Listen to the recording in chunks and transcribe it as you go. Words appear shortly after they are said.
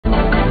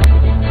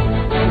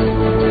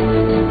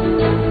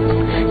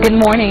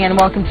Good morning and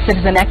welcome to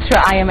Citizen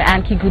Extra. I am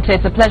Anki Gute.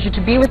 It's a pleasure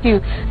to be with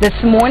you this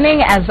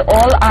morning as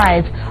all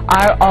eyes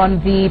are on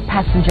the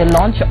passenger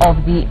launch of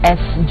the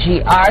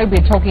SGR.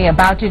 We're talking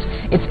about it,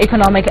 its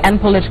economic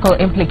and political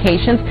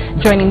implications.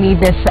 Joining me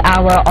this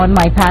hour on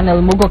my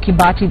panel, Mugo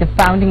Kibati, the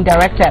founding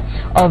director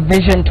of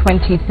Vision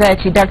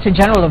 2030, Director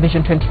General of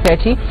Vision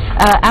 2030.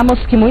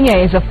 Amos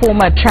Kimunya is a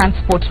former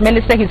transport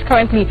minister. He's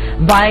currently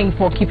vying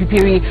for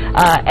Kipipiri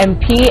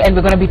MP, and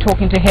we're going to be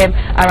talking to him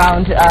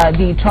around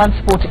the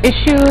transport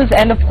issues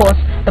and of course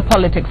the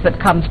politics that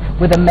comes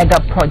with a mega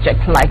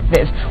project like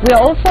this. We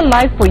are also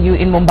live for you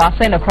in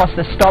Mombasa and across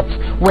the stops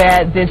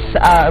where this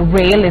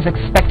rail is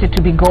expected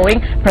to be going.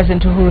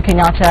 President Uhuru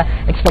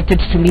Kenyatta expected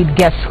to lead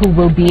guests who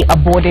will be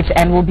aboard it,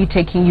 and will be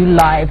taking you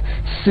live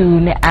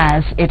soon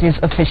as it is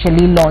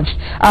officially launched.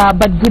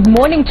 But good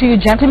morning to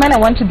you, gentlemen. I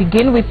want to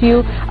begin with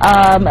you,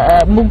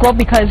 Mugo,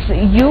 because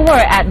you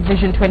were at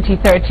Vision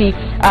 2030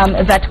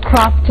 that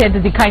crafted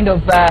the kind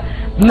of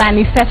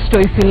manifesto,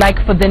 if you like,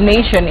 for the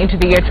nation into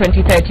the year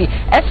 2030.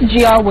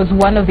 SGR was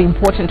one of the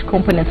important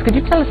components. Could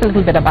you tell us a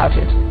little bit about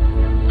it?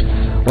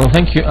 Well,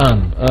 thank you,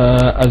 Anne.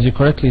 As you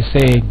correctly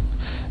say,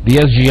 the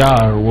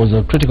SGR was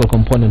a critical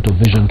component of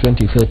Vision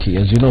 2030.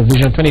 As you know,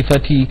 Vision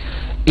 2030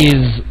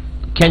 is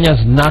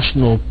Kenya's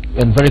national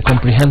and very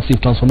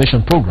comprehensive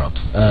transformation program,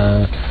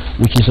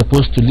 which is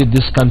supposed to lead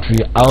this country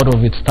out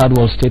of its third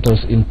world status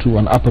into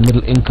an upper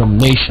middle income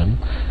nation,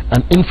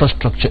 and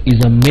infrastructure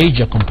is a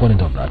major component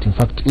of that. In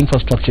fact,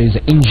 infrastructure is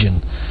the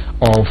engine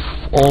of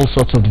all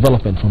sorts of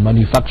development, from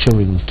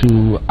manufacturing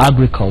to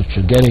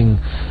agriculture,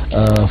 getting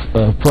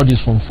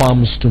produce from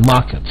farms to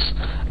markets.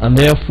 And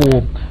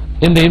therefore,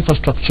 in the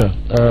infrastructure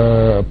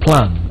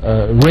plan,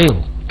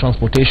 rail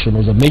transportation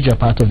was a major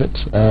part of it.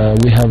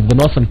 We have the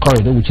Northern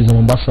Corridor, which is a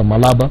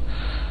Mombasa-Malaba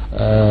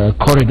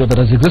corridor that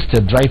has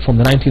existed right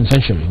from the 19th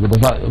century with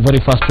a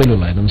very fast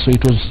railway line. And so it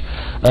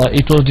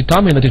was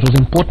determined that it was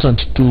important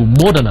to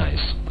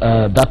modernize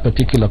that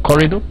particular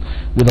corridor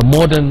with a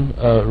modern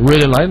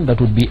railway line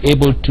that would be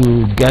able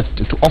to get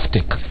to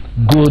offtake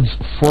goods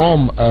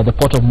from the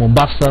port of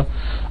Mombasa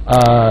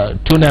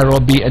to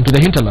Nairobi and to the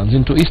hinterlands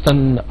into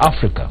Eastern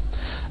Africa.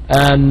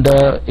 And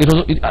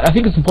I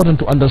think it's important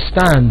to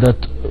understand that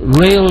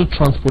rail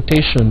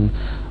transportation,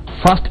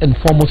 first and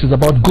foremost, is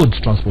about goods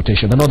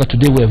transportation. I know that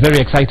today we're very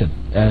excited,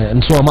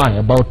 and so am I,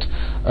 about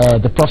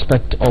the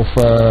prospect of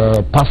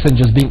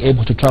passengers being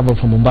able to travel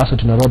from Mombasa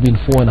to Nairobi in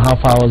 4.5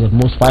 hours, at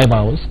most 5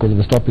 hours, because of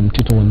the stop in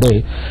Tito one day.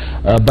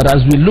 But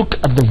as we look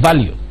at the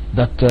value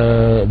that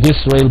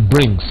this rail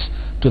brings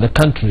to the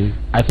country,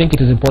 I think it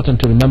is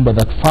important to remember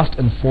that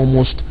first and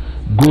foremost,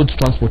 goods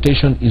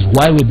transportation is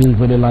why we build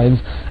rail lines,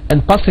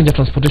 and passenger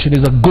transportation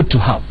is a good to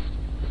have.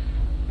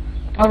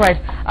 All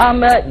right.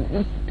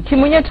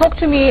 Kimunya, talk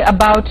to me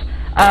about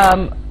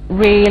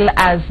rail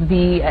as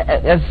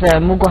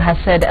Mugo has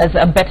said, as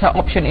a better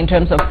option in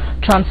terms of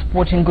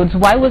transporting goods.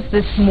 Why was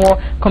this more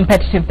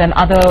competitive than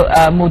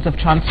other modes of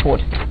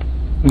transport?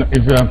 No,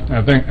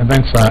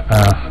 thanks,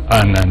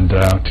 Anne, and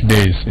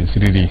today is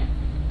really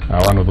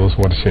one of those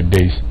watershed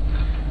days.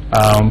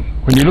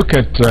 When you look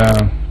at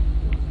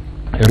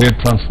rail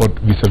transport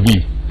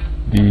vis-a-vis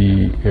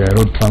the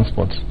road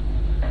transport,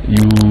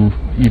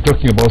 you're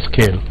talking about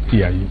scale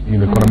here,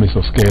 economies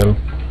of scale.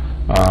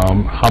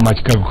 How much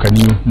cargo can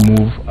you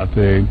move at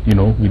the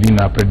within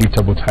a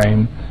predictable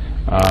time?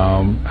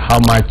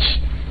 How much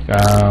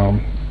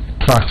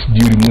trucks do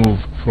you remove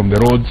from the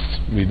roads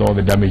with all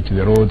the damage to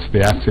the roads,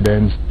 the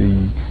accidents,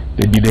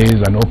 the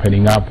delays, and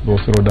opening up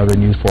those road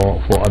avenues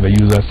for other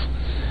users?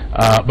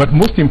 But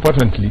most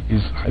importantly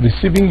is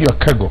receiving your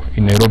cargo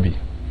in Nairobi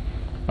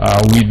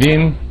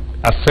within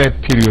a set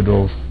period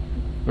of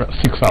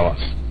 6 hours.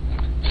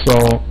 So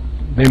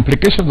the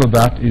implications of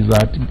that is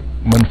that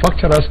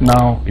manufacturers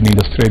now in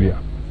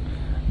Australia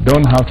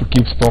don't have to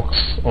keep stocks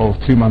of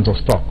 3 months of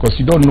stock, because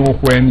you don't know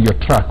when your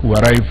truck will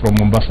arrive from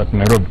Mombasa to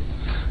Nairobi.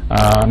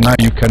 Now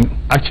you can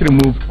actually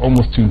move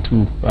almost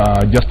into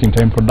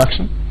just-in-time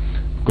production,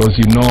 because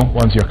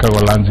once your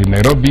cargo lands in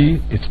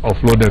Nairobi, it's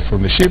offloaded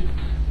from the ship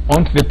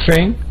onto the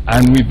train,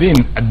 and within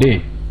a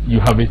day you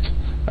have it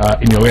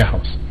in your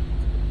warehouse.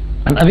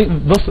 And I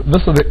think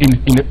those are the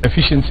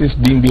inefficiencies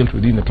being built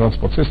within the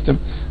transport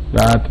system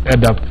that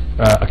end up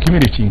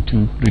accumulating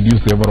to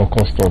reduce the overall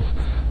cost of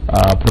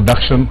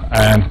production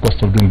and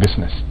cost of doing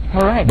business.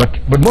 All right. But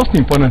most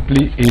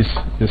importantly is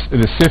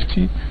the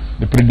safety,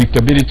 the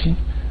predictability,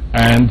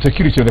 and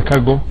security of the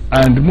cargo,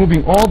 and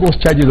removing all those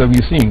charges that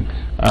we're seeing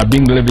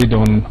being levied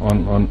on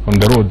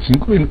the roads,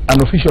 including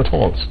unofficial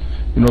tolls.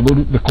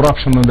 The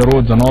corruption on the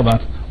roads and all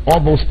that.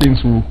 All those things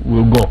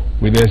will go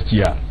with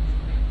SGR.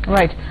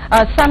 Right.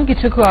 Sam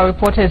Gituku, our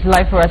reporter, is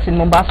live for us in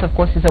Mombasa. Of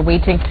course, is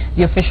awaiting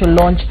the official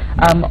launch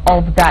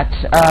of that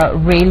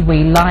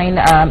railway line,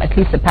 at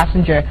least the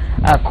passenger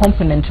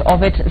component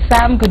of it.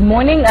 Sam, good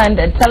morning, and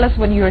tell us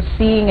what you're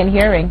seeing and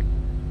hearing.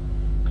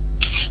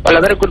 Well,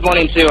 a very good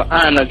morning to you,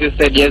 Anne. As you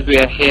said, yes, we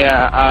are here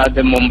at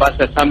the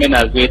Mombasa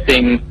terminal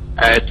waiting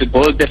to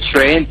board the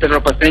train. Several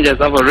passengers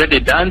have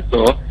already done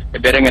so,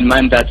 bearing in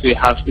mind that we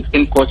have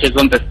 16 coaches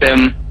on the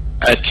same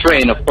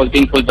train, of course,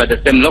 being pulled by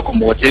the same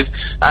locomotive.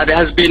 There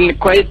has been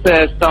quite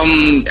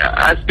some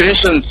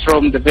aspirations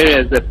from the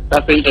various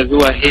passengers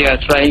who are here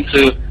trying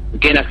to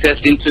gain access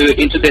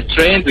into the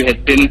train. We had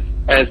seen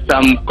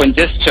some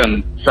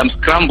congestion, some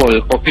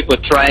scramble for people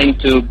trying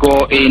to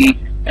go in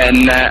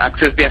and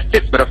access their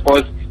seats. But of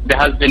course, there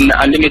has been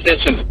a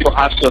limitation. People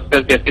have to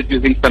access their seats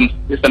using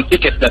some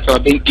tickets that are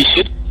being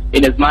issued,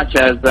 in as much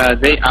as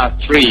they are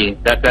free,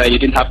 that you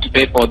didn't have to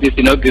pay for this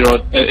inaugural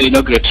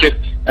trip.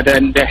 And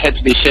then there had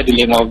to be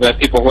scheduling of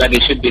people where they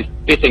should be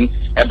sitting.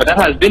 But that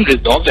has been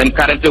resolved, and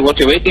currently what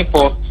we're waiting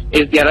for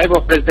is the arrival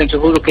of President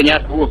Uhuru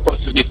Kenyatta, who of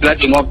course will be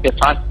flagging off the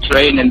first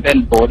train and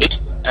then board it,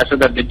 so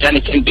that the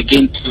journey can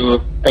begin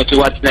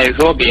towards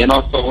Nairobi. And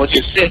also what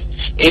you see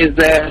is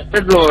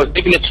several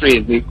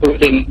dignitaries,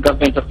 including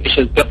government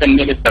officials,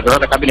 government ministers,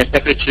 other cabinet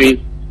secretaries,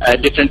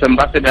 different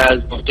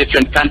ambassadors of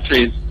different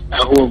countries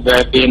who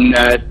have been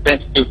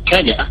sent to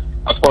Kenya,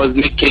 of course,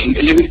 making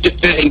in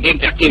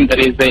the team that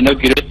is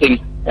inaugurating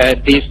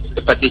this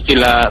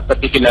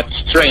particular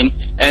train.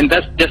 And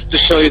that's just to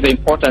show you the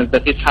importance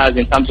that it has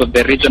in terms of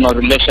the regional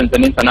relations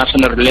and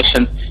international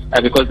relations,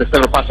 because the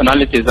several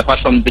personalities, apart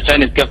from the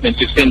Chinese government,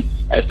 you've seen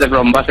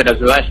several ambassadors,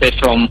 as I said,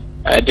 from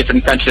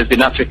different countries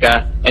in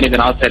Africa and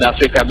even outside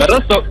Africa. But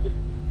also,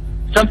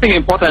 something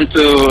important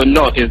to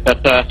note is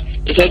that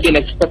it had been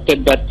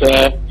expected that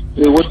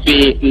we would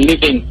be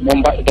leaving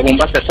the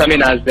Mombasa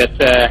terminals at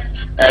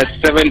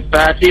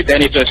 7:30,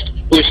 then it was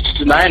pushed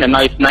to 9, and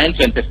now it's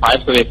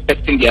 9:25, so we're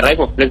expecting the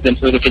arrival of President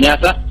Uhuru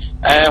Kenyatta,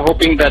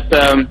 hoping that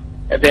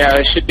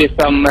there should be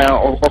some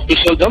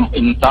officialdom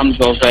in terms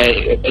of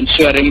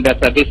ensuring that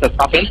this has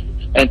happened.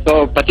 And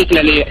so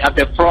particularly at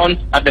the front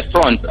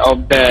of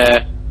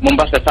the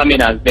Mombasa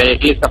terminals, there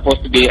is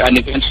supposed to be an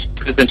event.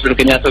 President Uhuru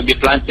Kenyatta will be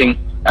planting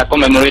a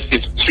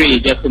commemorative tree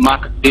just to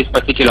mark this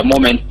particular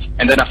moment,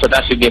 and then after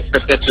that you'll be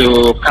expected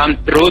to come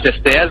through the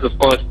stairs. Of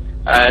course,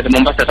 the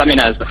Mombasa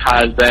terminus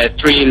has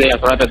 3 layers,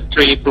 rather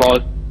 3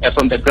 floors,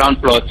 from the ground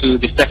floor to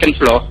the second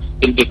floor.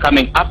 He'll be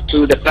coming up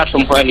to the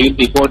platform where he'll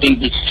be boarding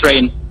his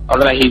train,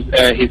 or rather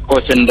his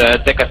coach, and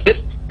take a seat,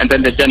 and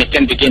then the journey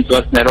can begin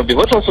towards Nairobi.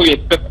 What also we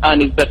expect,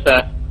 is that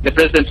the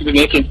president will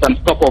be making some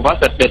stopovers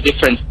at the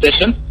different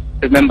stations.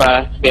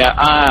 Remember, there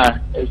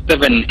are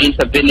 7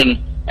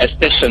 intervening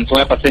stations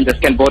where passengers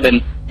can board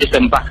and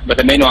disembark, but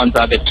the main ones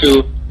are the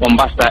 2,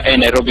 Mombasa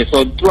and Nairobi.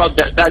 So throughout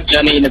that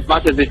journey, in as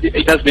much as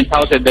it has been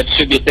touted that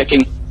should be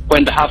taking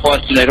 1.5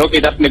 hours to Nairobi,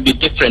 that may be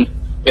different,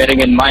 bearing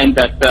in mind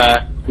that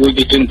we'll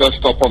be doing those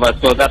stopovers.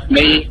 So that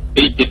may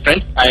be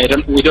different.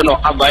 We don't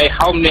know by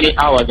how many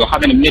hours or how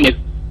many minutes,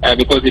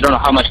 because we don't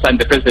know how much time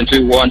the president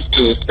will want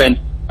to spend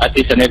at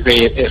each and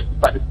every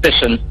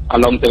station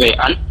along the way.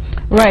 And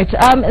right.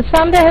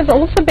 Sam, there has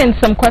also been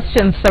some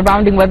questions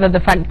surrounding whether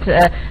the fact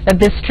that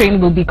this train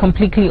will be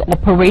completely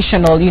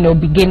operational,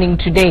 beginning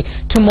today.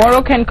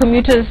 Tomorrow, can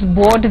commuters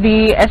board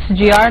the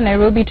SGR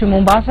Nairobi to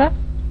Mombasa?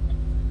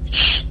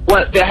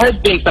 Well, there has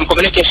been some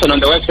communication on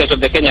the website of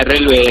the Kenya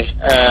Railway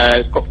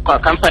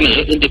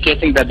company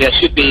indicating that there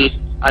should be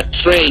a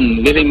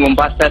train leaving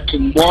Mombasa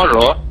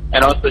tomorrow,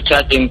 and also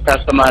charging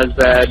customers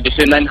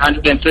between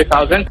 900 and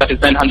 3,000. That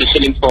is 900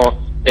 shillings for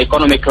the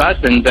economy class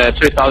and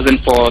 3,000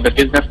 for the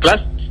business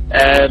class.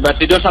 But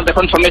we don't have the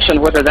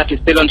confirmation whether that is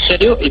still on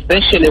schedule.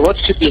 Essentially, what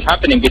should be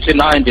happening between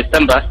now and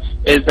December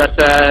is that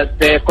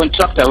the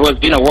contractor who has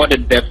been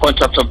awarded the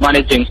contract of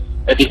managing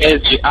the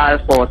SGR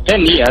for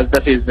 10 years,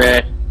 that is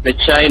the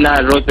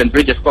China Roads and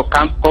Bridges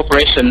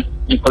Corporation,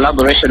 in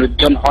collaboration with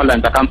John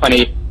Holland, a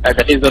company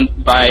that is owned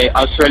by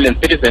Australian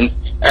citizens.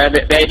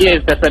 The idea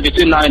is that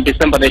between now and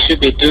December, they should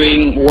be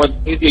doing what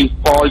is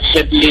called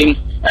scheduling,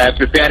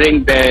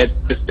 preparing the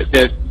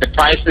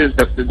prices,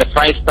 the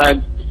price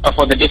tags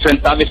for the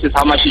different services,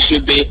 how much it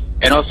should be,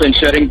 and also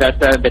ensuring that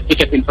the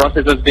ticketing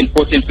process has been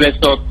put in place.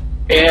 So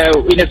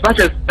in as much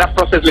as that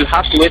process will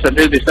have to wait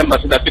until December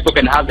so that people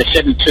can have the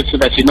scheduled trip, so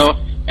that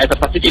at a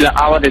particular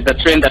hour there's a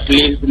train that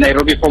leaves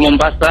Nairobi for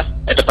Mombasa,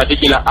 at a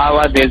particular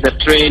hour there's a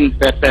train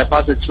that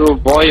passes through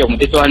Voi or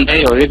Mdito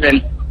or even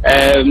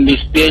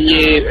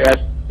Mistenyi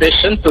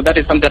station. So that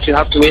is something that you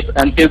have to wait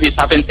until this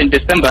happens in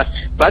December.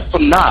 But for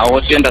now,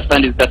 what you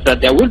understand is that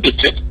there will be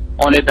trips,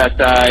 only that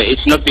it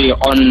should not be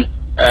on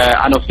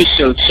an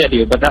official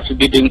schedule, but that will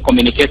be being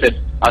communicated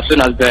as soon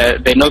as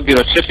the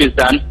inaugural trip is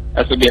done.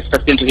 As we'll be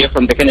expecting to hear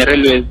from the Kenya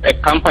Railways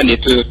company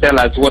to tell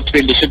us what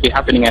really should be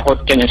happening and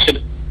what Kenya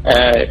should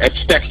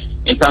expect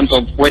in terms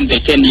of when they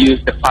can use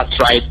the fast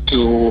ride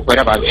to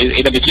wherever,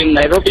 either between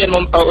Nairobi and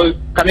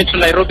coming to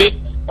Nairobi,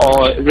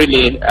 or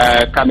really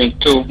coming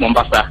to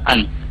Mombasa.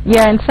 And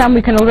yeah, and Sam,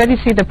 we can already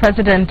see the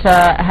president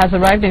has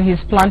arrived, and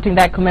he's planting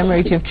that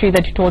commemorative tree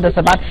that you told us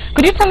about.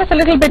 Could you tell us a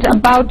little bit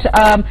about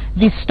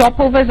the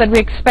stopovers that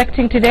we're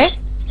expecting today?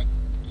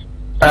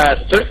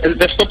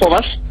 The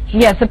stopovers?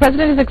 Yes, the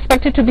president is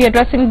expected to be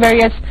addressing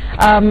various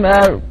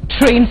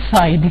train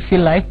side, if you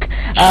like,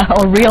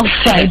 or rail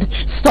side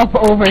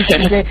stopovers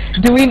today.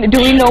 Do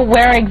we know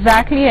where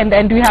exactly, and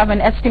do we have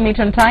an estimate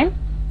on time,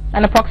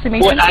 an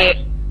approximation? Well,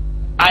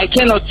 I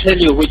cannot tell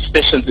you which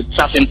stations with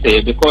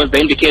certainty, because the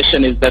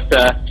indication is that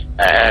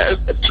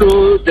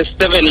through the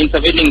 7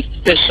 intervening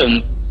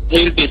stations,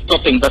 he will be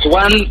stopping. But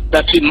one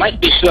that we might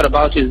be sure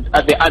about is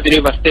at the Athi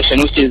River station,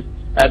 which is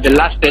the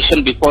last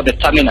station before the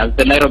terminus,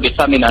 the Nairobi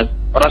terminus,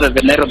 or rather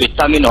the Nairobi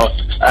terminal.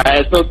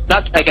 So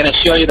that I can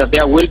assure you that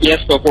there will be a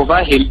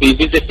stopover. He'll be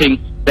visiting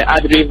the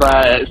Athi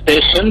River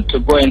station to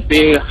go and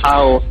see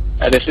how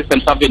the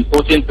systems have been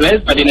put in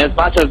place. But in as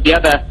much as the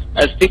other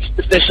 6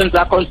 stations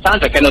are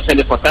concerned, I cannot tell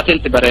you for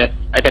certainty, but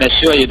I can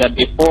assure you that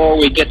before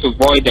we get to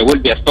Voi, there will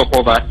be a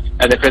stopover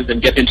as the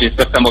President gets into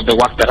some of the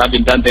work that have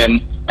been done then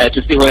to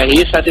see whether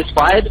he is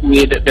satisfied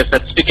with the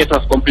certificate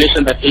of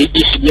completion that he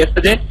issued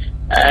yesterday,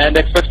 and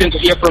expecting to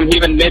hear from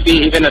him and maybe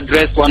even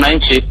address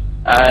Wananchi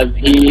as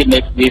he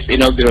makes this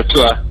inaugural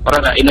tour, or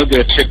rather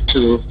inaugural trip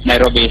to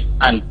Nairobi.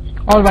 And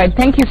all right,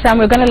 thank you, Sam.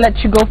 We're going to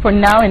let you go for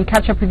now and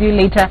catch up with you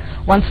later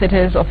once it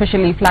is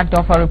officially flagged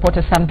off. Our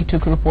reporter Sam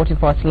Gituku reporting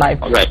for us live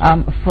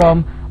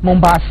from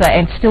Mombasa.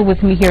 And still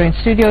with me here in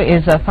studio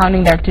is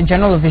Founding Director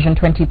General of Vision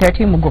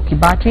 2030, Mugo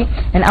Kibati,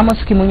 and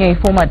Amos Kimunya, a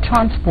former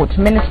Transport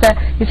Minister.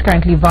 He's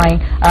currently vying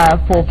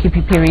for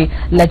Kipipiri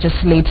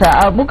legislator.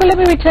 Mugo, let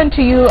me return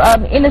to you.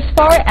 In as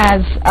far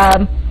as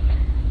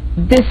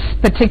this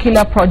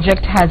particular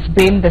project has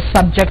been the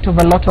subject of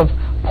a lot of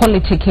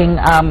politicking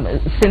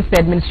since the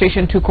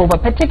administration took over,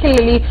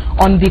 particularly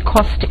on the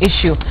cost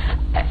issue.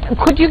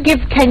 Could you give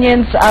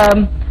Kenyans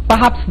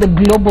perhaps the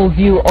global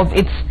view of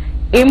its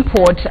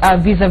import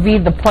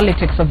vis-a-vis the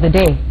politics of the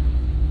day?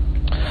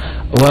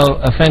 Well,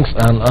 thanks,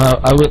 Anne.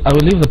 I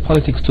will leave the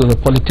politics to the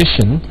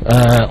politician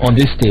on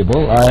this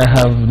table. I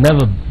have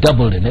never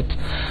dabbled in it,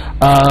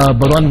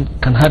 but one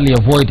can hardly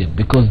avoid it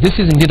because this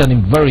is indeed a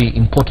very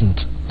important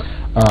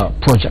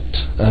project,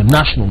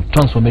 national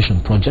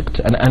transformation project,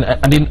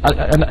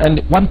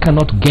 and one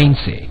cannot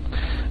gainsay,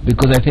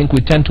 because I think we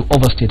tend to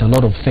overstate a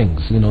lot of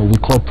things. You know, we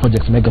call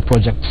projects mega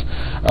projects,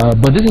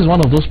 but this is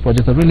one of those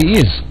projects that really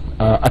is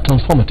a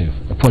transformative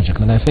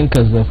project, and I think,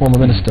 as the former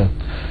minister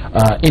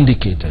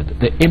indicated,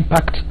 the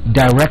impact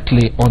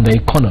directly on the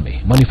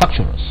economy,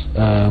 manufacturers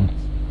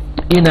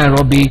in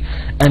Nairobi,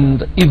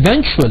 and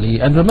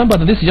eventually, and remember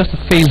that this is just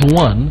phase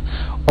 1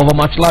 of a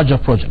much larger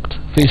project.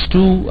 Phase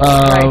 2,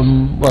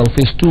 well,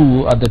 phase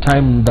 2 at the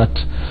time that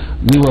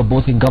we were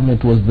both in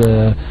government was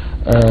the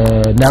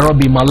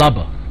Nairobi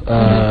Malaba,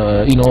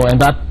 you know, and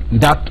that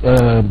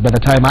by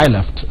the time I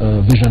left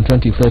Vision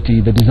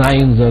 2030, the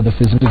designs, the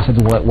feasibility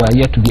were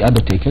yet to be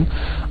undertaken.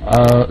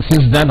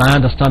 Since then, I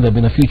understand there have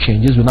been a few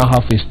changes. We now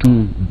have phase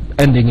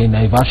 2 ending in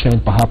Naivasha,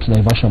 and perhaps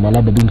Naivasha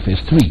Malaba being phase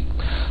 3.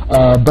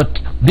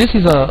 But this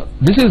is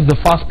the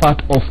first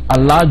part of a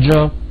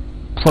larger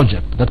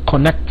project that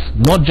connects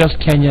not just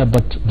Kenya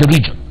but the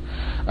region,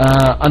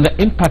 and the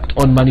impact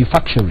on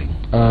manufacturing,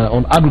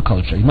 on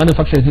agriculture. In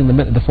manufacturing,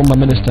 the former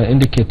minister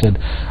indicated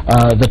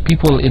that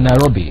people in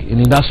Nairobi, in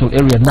the industrial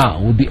area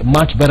now, will be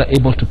much better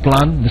able to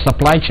plan. The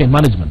supply chain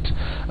management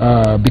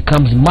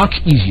becomes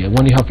much easier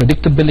when you have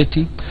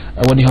predictability,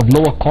 when you have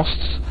lower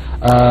costs.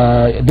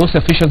 Those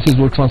efficiencies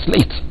will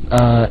translate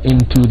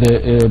into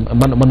the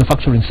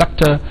manufacturing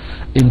sector,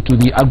 into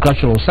the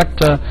agricultural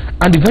sector,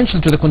 and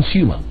eventually to the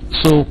consumer.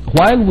 So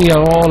while we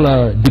are all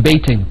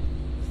debating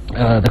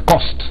the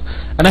cost,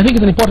 and I think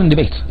it's an important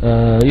debate,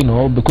 you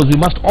know, because we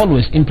must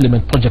always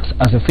implement projects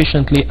as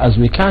efficiently as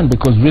we can,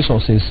 because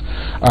resources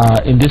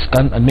in this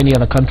and many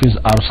other countries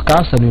are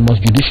scarce, and we must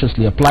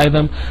judiciously apply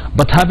them.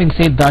 But having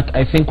said that,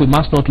 I think we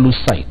must not lose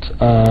sight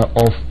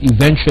of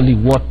eventually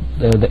what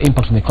the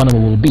impact on the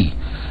economy will be.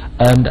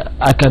 And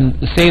I can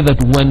say that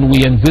when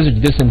we envisage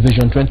this in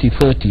Vision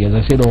 2030, as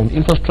I said, on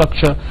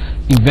infrastructure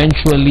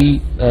eventually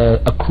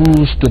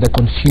accrues to the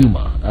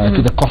consumer,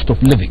 to the cost of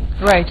living.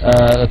 Right.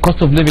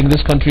 Cost of living in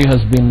this country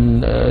has been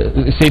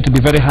said to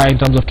be very high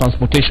in terms of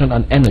transportation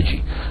and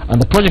energy.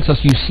 And the projects, as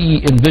you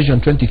see in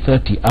Vision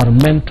 2030, are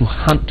meant to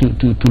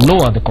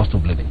lower the cost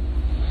of living.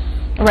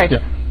 Right.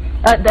 Yeah.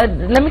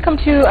 Let me come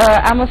to you,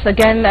 Amos,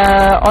 again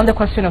on the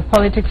question of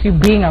politics, you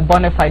being a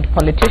bona fide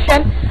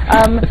politician.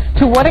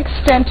 To what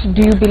extent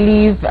do you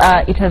believe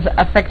it has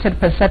affected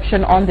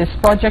perception on this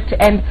project?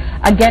 And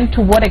again,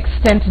 to what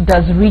extent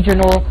does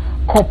regional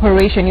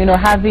cooperation, you know,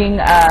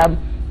 having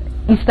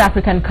East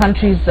African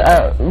countries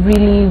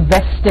really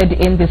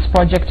vested in this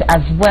project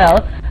as well,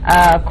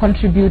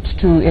 contribute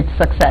to its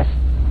success?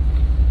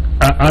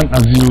 And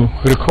as you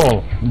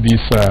recall, this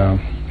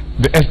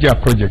the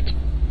SGR project,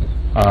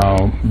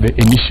 the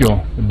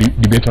initial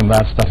debate on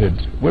that started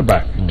way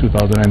back in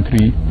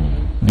 2003.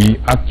 The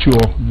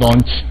actual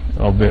launch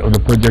of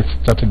the project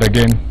started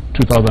again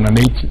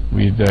 2008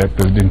 with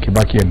President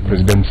Kibaki and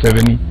President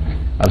Museveni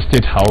at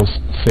State House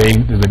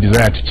saying there's a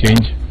desire to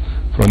change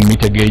from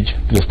meter gauge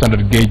to the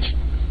standard gauge,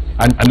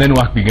 and then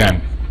work began.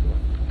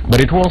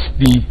 But it was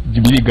the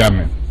Jubilee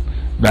government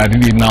that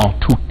really now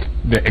took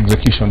the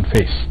execution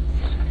phase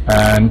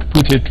and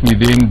put it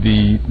within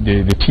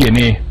the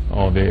TNA,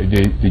 or the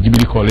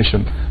Jubilee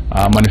Coalition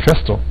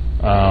manifesto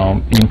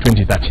in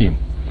 2013.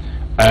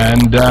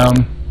 And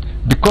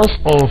because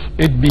of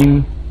it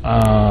being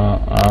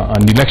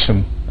an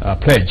election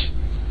pledge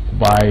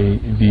by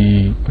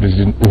the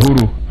President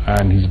Uhuru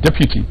and his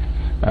deputy,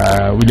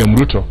 William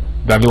Ruto,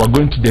 that they were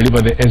going to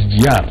deliver the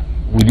SGR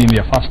within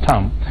their first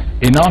term,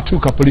 it now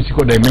took a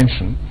political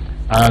dimension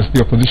as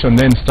the opposition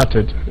then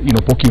started,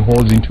 poking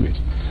holes into it.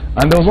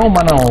 And there was all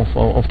manner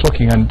of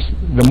talking, and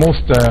the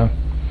most, the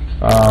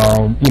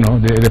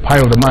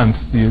pie of the month,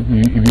 if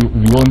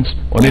you want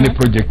on any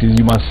project, is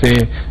you must say,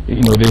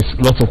 there's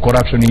lots of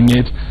corruption in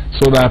it,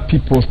 so that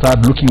people start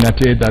looking at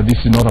it that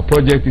this is not a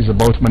project, it's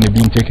about money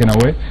being taken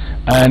away,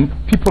 and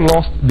people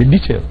lost the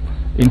detail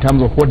in terms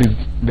of what is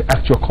the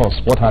actual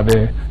cost, what are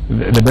the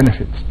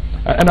benefits.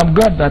 And I'm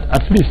glad that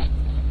at least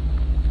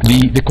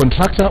the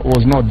contractor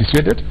was not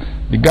dissuaded,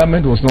 the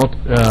government was not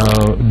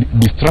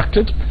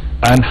distracted,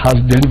 and has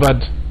delivered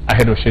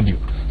ahead of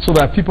schedule, so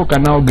that people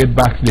can now get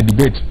back to the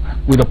debate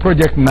with a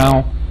project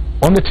now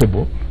on the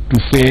table to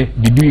say,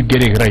 did we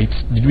get it right,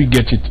 did we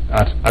get it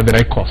at the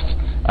right cost,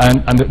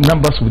 and the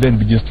numbers will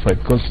then be justified,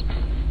 because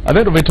at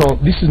the end of it all,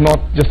 this is not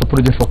just a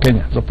project for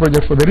Kenya, it's a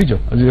project for the region,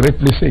 as you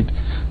rightly said.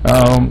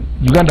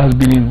 Uganda has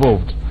been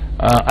involved.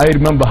 I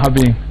remember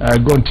having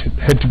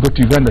had to go to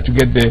Uganda to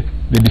get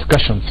the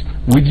discussions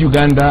with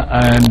Uganda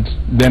and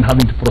then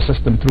having to process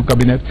them through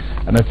cabinet,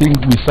 and I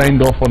think we signed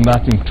off on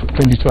that in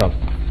 2012.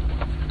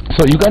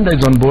 So Uganda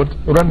is on board,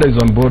 Rwanda is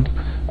on board,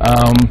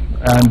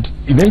 and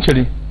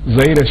eventually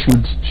Zaire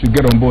should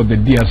get on board the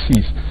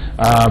DRCs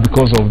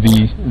because of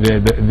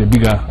the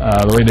bigger,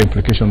 wider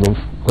implications of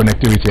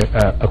connectivity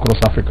across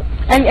Africa.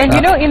 And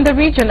in the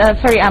region,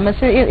 sorry Amos,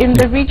 in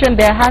the region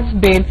there has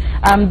been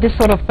this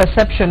sort of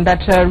perception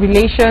that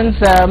relations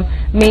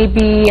may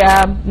be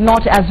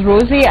not as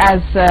rosy as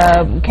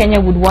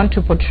Kenya would want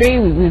to portray.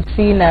 We've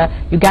seen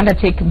Uganda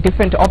take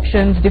different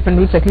options,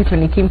 different routes, at least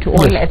when it came to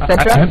oil,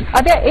 etc.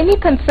 Are there any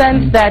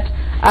concerns that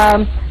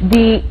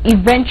the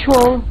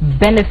eventual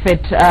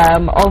benefit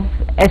of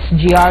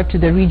SGR to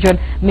the region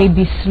may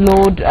be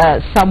slowed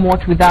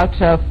somewhat without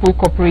full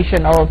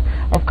cooperation of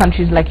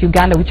countries like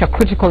Uganda, which are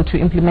critical to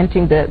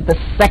implementing the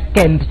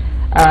second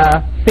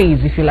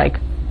phase, if you like?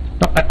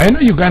 I know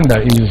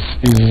Uganda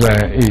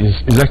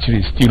is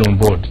actually still on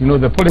board.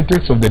 The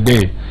politics of the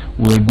day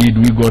will be, do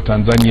we go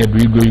Tanzania, do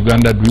we go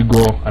Uganda, do we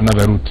go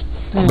another route?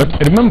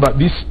 But remember,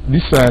 this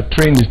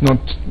train is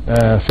not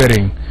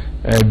ferrying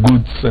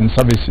goods and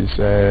services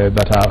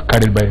that are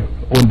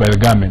owned by the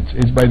government.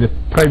 It's by the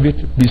private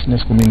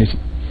business community,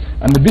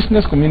 and the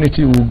business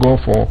community will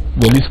go for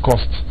the least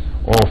cost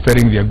of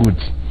ferrying their goods.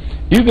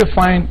 If they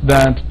find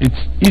that it's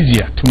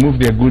easier to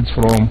move their goods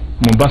from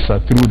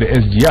Mombasa through the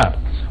SGR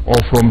or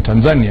from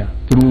Tanzania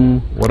through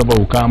whatever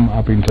will come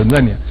up in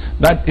Tanzania,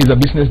 that is a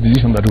business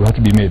decision that will have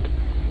to be made.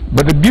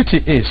 But the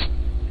beauty is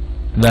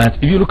that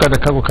if you look at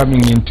the cargo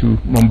coming into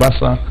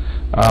Mombasa,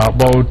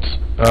 about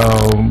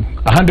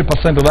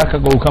 100% of that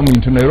cargo will come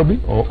into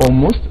Nairobi, or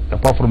almost,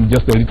 apart from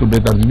just a little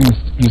bit that is being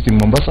used in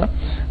Mombasa,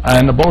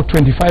 and about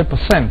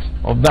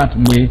 25% of that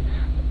may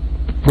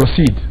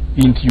proceed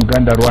into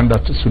Uganda, Rwanda,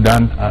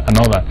 Sudan, and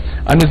all that.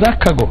 And it's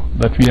that cargo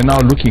that we are now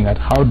looking at.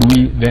 How do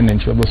we then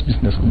ensure that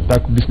business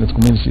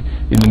community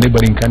in the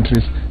neighboring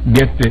countries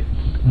get the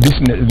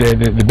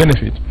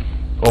benefit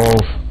of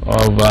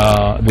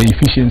the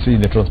efficiency in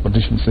the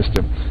transportation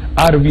system?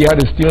 RVR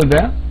is still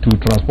there to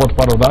transport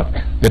part of that.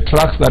 The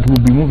trucks that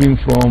will be moving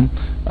from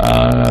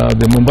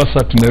the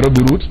Mombasa to Nairobi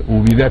route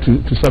will be there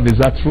to service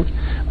that route,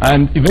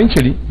 and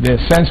eventually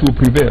the sense will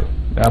prevail,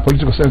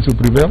 political sense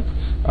will prevail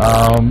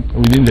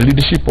within the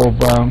leadership of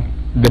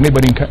the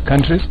neighboring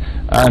countries,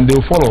 and they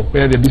will follow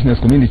where the business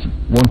community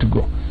want to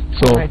go.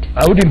 So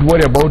I wouldn't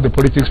worry about the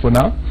politics for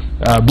now.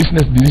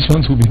 Business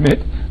decisions will be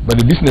made by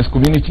the business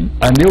community,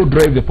 and they will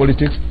drive the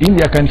politics in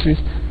their countries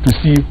to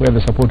see where the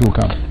support will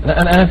come.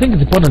 And I think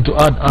it's important to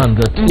add on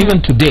that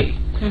even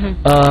today,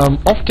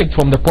 offtake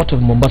from the port of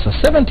Mombasa,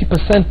 70%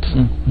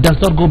 does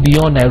not go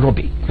beyond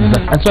Nairobi.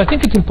 And so I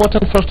think it's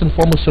important first and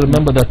foremost to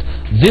remember that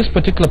this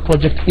particular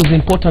project is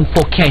important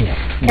for Kenya.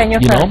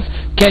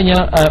 Kenya,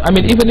 I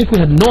mean, even if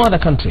we had no other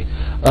country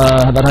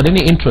that had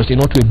any interest in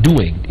what we're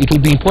doing, it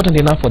will be important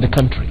enough for the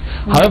country.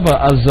 However,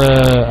 as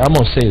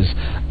Amos says,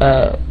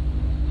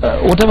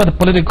 whatever the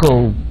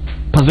political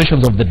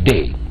positions of the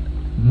day,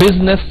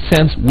 business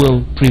sense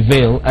will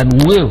prevail and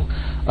will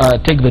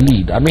take the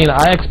lead. I mean,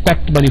 I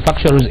expect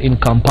manufacturers in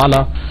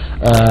Kampala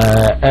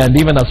and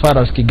even as far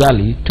as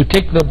Kigali to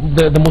take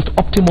the most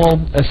optimal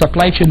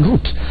supply chain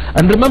route.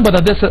 And remember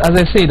that this, as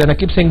I said, and I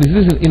keep saying this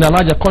is in a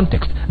larger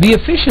context, the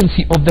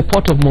efficiency of the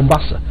port of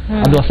Mombasa,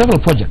 and there are several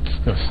projects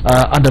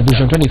under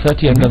Vision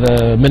 2030 under the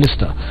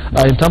minister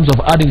in terms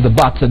of adding the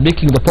berths and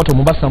making the port of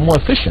Mombasa more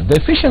efficient. The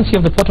efficiency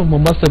of the port of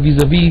Mombasa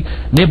vis-a-vis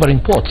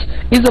neighboring ports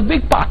is a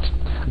big part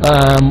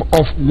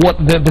of what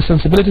the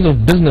sensibilities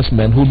of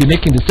businessmen who will be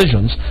making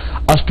decisions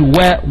as to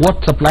what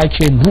supply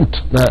chain route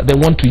they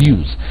want to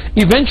use.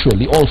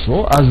 Eventually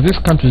also, as these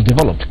countries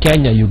developed,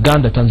 Kenya,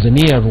 Uganda,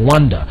 Tanzania,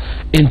 Rwanda,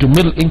 into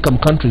middle income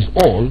countries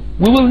all,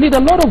 we will need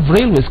a lot of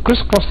railways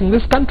crisscrossing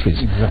these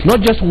countries, not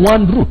just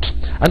one route.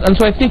 And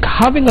so I think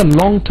having a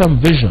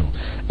long-term vision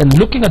and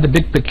looking at the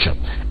big picture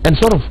and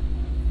sort of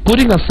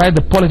putting aside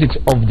the politics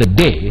of the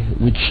day,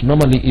 which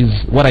normally is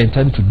what I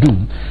intend to do,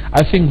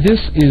 I think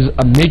this is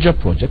a major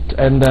project,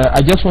 and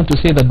I just want to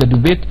say that the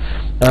debate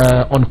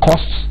on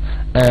costs,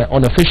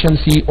 on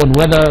efficiency, on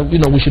whether we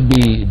should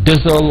be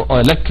diesel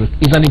or electric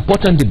is an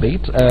important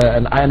debate,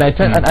 and I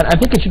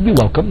think it should be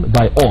welcomed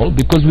by all,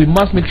 because we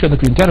must make sure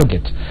that we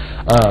interrogate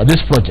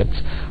this project.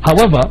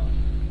 However,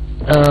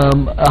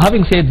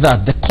 having said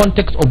that, the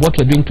context of what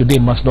we're doing today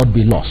must not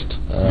be lost.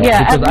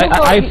 Because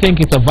I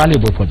think it's a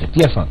valuable project.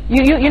 Yes, sir.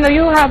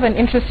 You have an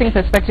interesting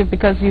perspective,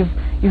 because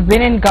you've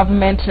been in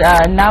government,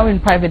 now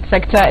in private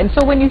sector, and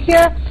so when you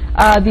hear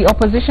the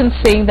opposition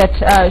saying that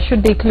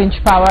should they clinch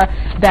power,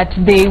 that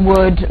they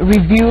would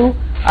review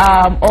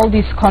all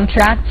these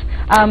contracts.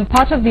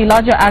 Part of the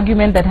larger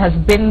argument that has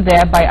been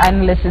there by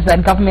analysts is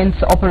that governments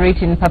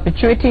operate in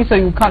perpetuity, so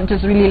you can't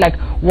just really like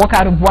walk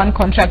out of one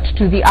contract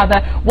to the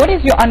other. What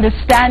is your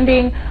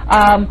understanding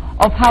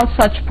of how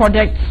such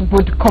projects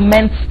would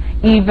commence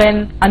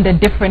even under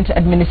different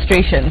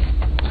administrations?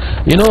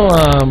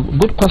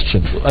 Good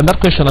question, and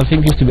that question I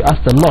think used to be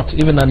asked a lot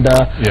even under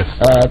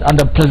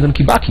under President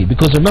Kibaki,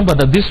 because remember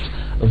that this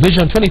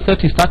Vision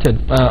 2030 started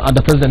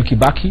under President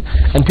Kibaki,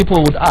 and people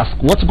would ask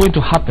what's going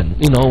to happen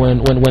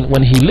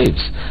when he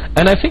leaves.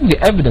 And I think the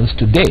evidence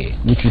today,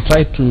 which we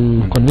tried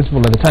to convince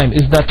people at the time,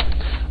 is that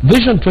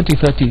Vision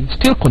 2030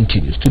 still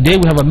continues. Today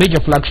we have a major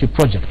flagship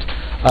project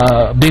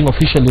being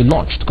officially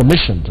launched,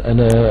 commissioned, and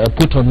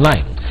put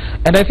online.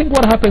 And I think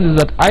what happens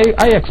is that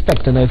I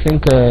expect, and I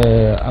think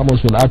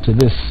Amos will add to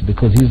this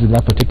because he's in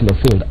that particular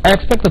field, I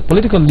expect that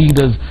political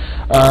leaders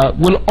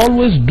will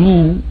always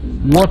do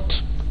what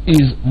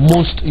is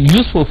most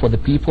useful for the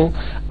people,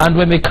 and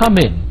when they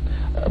come in,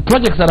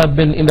 projects that have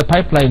been in the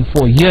pipeline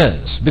for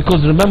years,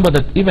 because remember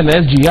that even the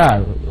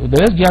SGR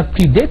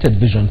predated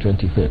Vision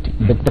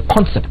 2030. The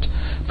concept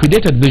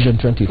predated Vision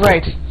 2030.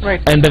 Right.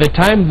 And by the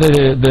time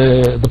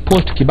the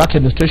post-Kibaki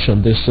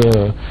administration, this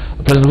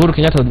President Uhuru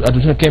Kenyatta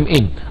administration came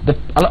in,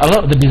 a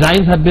lot of the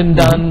designs had been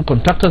done,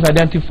 contractors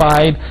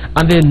identified,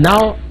 and they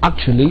now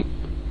actually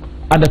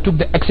undertook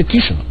the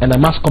execution, and I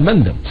must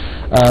commend them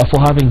for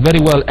having very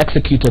well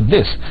executed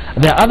this.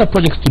 There are other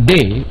projects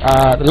today,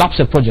 the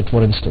LAPSET project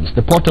for instance,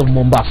 the Port of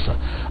Mombasa,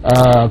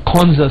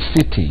 Konza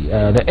City,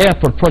 the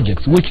airport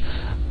projects, which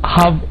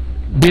have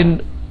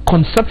been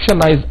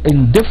conceptualized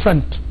in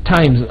different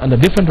times under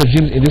different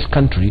regimes in this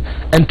country,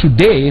 and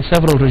today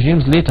several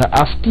regimes later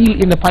are still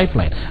in the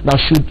pipeline. Now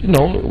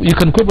you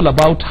can quibble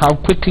about how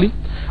quickly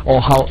or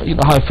how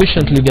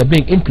efficiently they are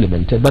being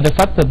implemented, but the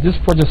fact that these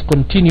projects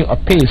continue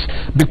apace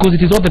because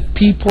it is what the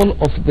people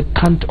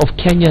of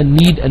Kenya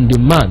need and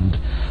demand,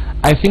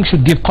 I think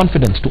should give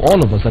confidence to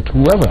all of us that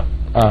whoever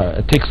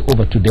takes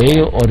over today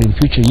or in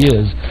future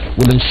years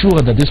will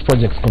ensure that these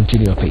projects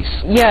continue apace.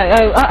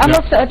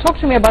 Talk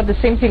to me about the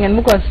same thing, and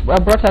Muko has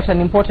brought out an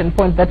important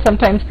point that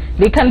sometimes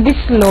they can be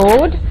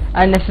slowed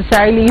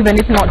necessarily, even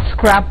if not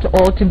scrapped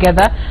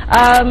altogether.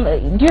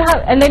 Do you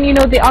have, and then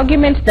the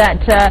argument that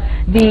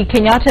the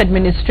Kenyatta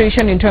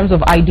administration in terms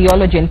of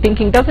ideology and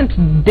thinking doesn't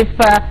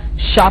differ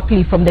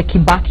sharply from the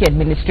Kibaki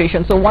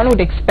administration, so one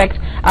would expect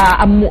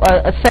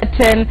a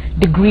certain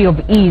degree of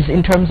ease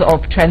in terms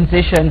of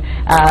transitional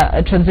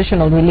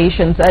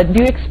relations.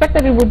 Do you expect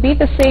that it would be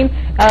the same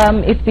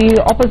if the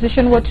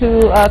opposition were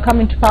to come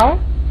into power?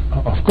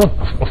 Of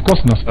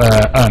course not,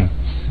 Anne,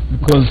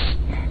 because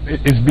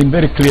it's been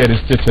very clearly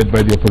stated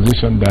by the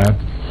opposition that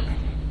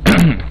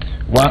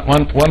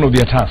one of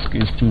their tasks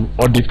is to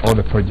audit all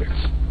the projects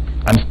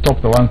and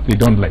stop the ones they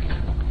don't like,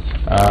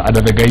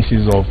 under the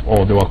guises of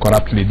they were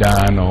corruptly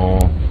done or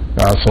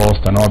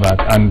sourced and all that,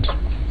 and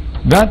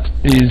that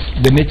is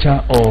the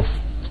nature of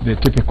the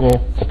typical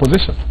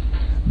opposition.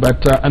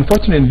 But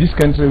unfortunately in this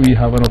country we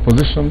have an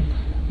opposition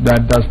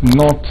that does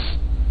not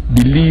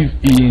believe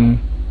in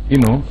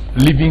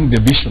living the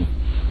vision,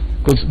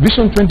 because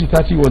Vision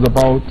 2030 was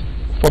about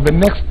for the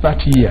next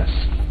 30 years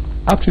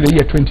up to the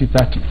year 2030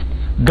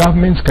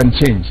 governments can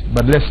change,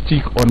 but let's stick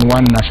on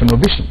one national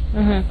vision,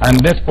 and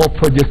let all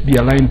projects be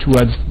aligned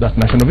towards that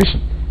national vision.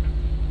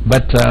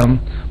 But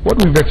what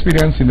we've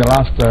experienced in the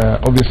last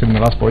obviously in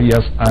the last 4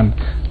 years, and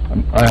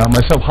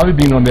myself having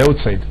been on the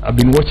outside, I've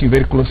been watching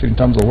very closely in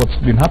terms of what's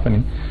been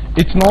happening.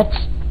 It's not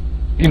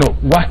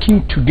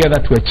working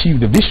together to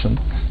achieve the vision.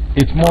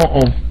 It's more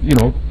of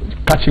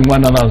catching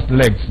one another's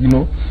legs. If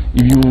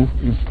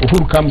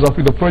Uhuru comes up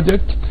with a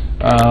project,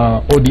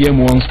 ODM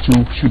wants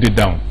to shoot it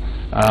down,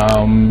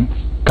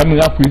 coming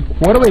up with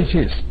whatever it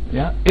is,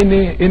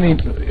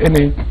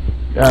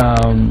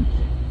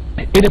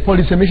 any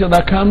policy measure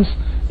that comes,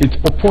 it's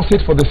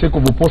opposite for the sake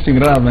of opposing,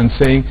 rather than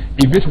saying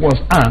if it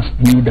was us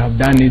we would have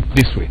done it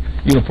this way,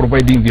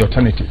 providing the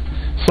alternative.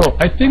 So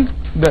I think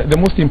the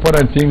most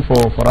important thing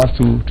for us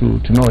to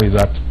know is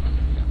that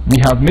we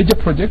have major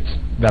projects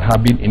that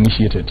have been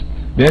initiated.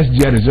 The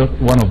SGR is just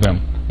one of them.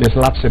 There's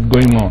LAPSET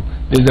going on.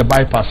 There's the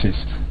bypasses.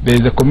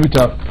 There's a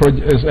commuter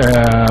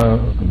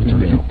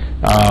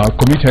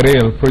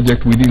rail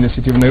project within the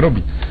city of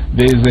Nairobi.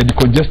 There's the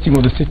decongesting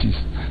of the cities.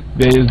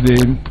 there is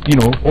the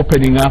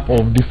opening up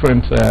of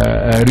different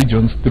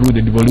regions through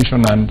the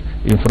devolution and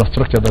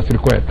infrastructure that's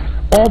required.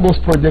 All those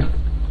projects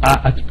are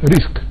at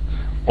risk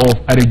of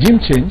a regime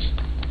change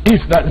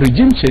if that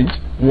regime change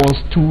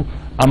was to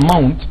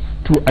amount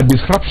to a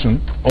disruption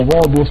of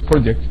all those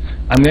projects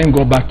and then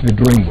go back to the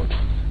drawing board.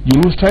 You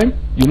lose time,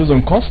 you lose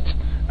on cost,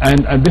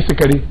 and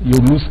basically you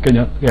lose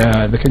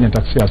the Kenyan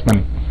taxpayers'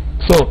 money.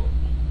 So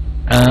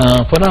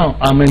for now,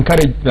 I'm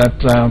encouraged that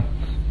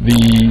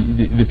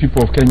the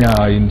people of Kenya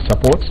are in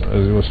support,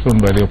 as it was shown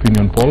by the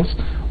opinion polls,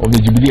 of the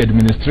Jubilee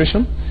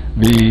administration.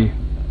 They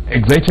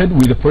excited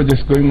with the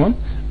projects going on,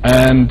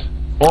 and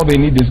all they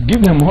need is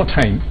give them more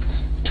time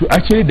to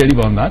actually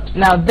deliver on that.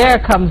 Now there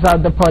comes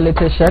out the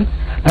politician.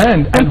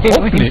 And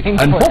hopefully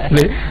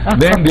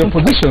then the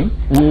opposition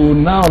will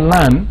now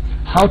learn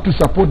how to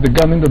support the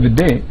government of the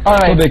day,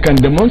 so they can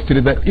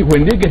demonstrate that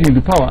when they get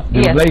into power, they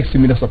would like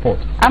similar support.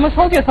 I must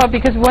hold your thought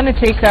because we want to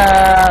take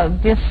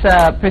this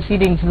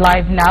proceedings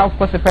live now. Of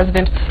course, the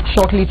President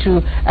shortly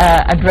to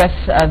address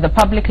the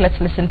public. Let's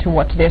listen to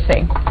what they're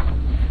saying.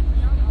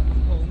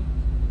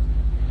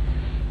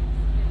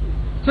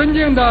 尊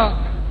敬的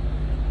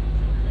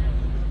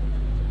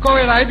各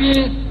位来宾、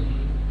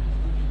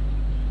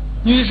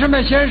女士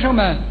们、先生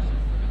们、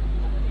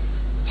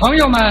朋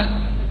友们，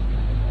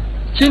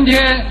今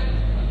天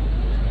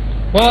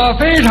我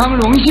非常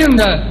荣幸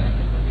的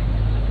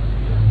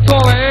作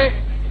为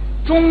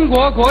中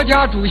国国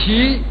家主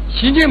席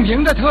习近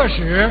平的特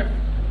使，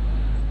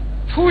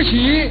出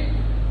席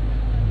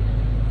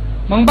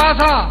蒙巴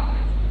萨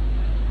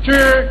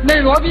至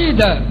内罗毕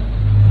的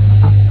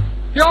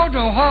标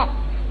准化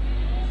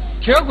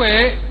铁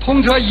轨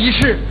通车仪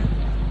式。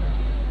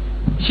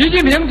习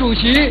近平主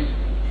席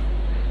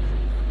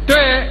对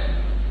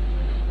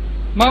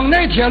蒙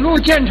内铁路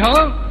建成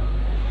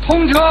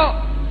通车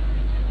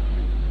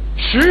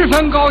十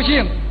分高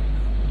兴，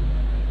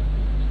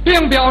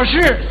并表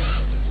示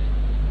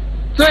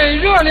最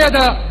热烈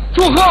的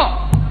祝贺。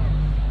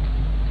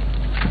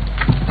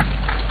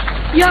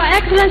 Your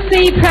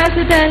Excellency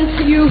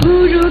President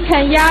Uhuru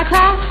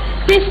Kenyatta,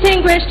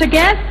 distinguished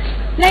guests,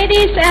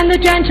 ladies and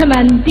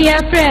gentlemen, dear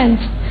friends,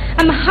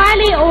 I'm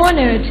highly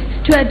honored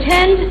to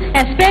attend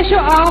as special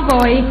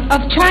envoy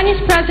of Chinese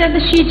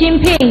President Xi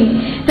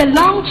Jinping, the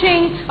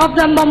launching of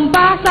the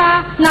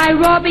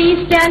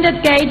Mombasa-Nairobi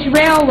Standard Gauge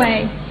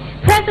Railway.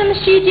 President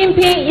Xi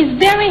Jinping is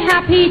very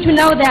happy to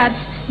know that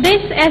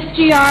this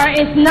SGR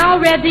is now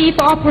ready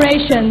for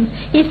operation.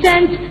 He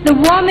sends the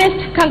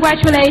warmest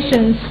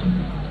congratulations.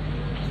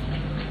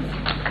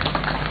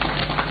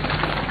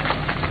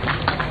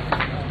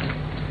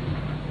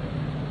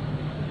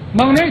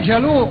 蒙内铁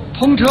路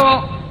通车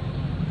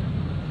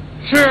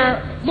是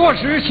落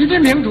实习近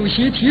平主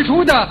席提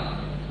出的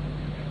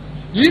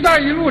“一带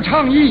一路”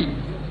倡议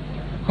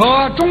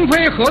和中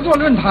非合作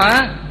论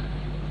坛、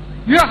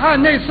约翰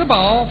内斯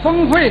堡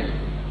峰会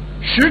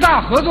10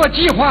大合作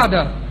计划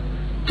的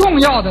重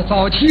要的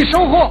早期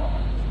收获，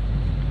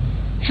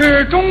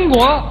是中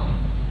国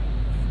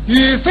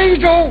与非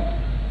洲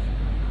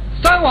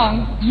3网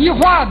一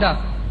化的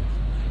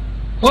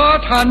和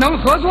产能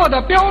合作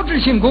的标志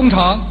性工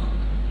程。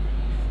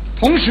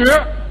 同时，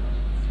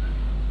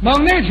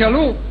蒙内铁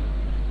路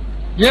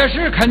也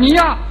是肯尼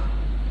亚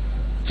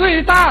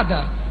最大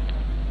的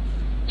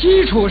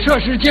基础设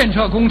施建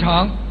设工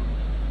程，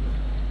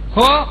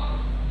和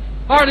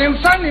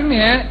2030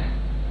年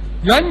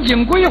远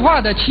景规划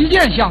的旗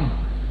舰项目，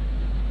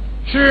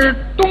是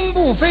东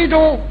部非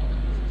洲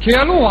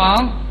铁路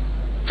网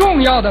重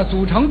要的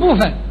组成部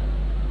分。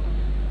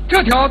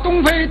这条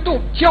东非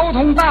交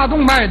通大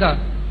动脉的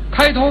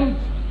开通，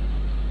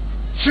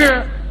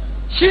是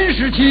新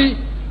时期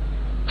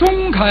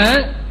中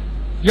肯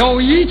友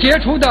谊结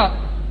出的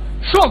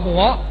硕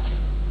果，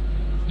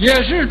也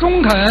是中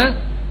肯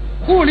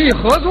互利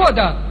合作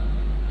的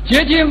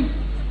结晶，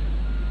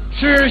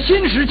是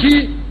新时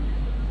期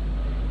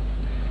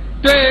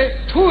对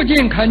促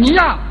进肯尼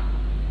亚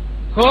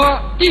和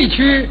地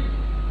区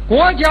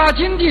国家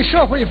经济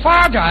社会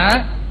发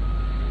展、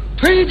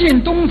推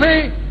进东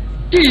非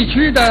地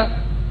区的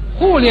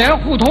互联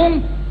互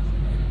通、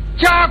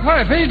加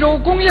快非洲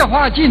工业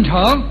化进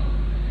程。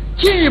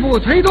 进一步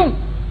推动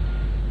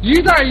“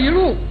一带一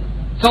路”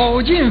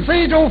走进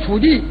非洲腹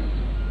地，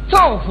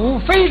造福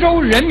非洲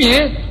人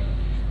民，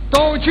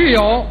都具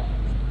有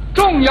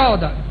重要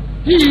的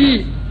意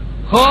义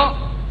和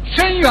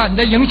深远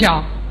的影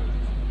响。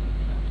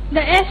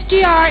 The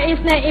SGR is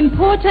an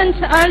important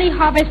early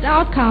harvest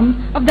outcome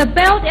of the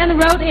Belt and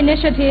Road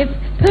Initiative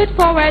put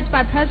forward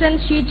by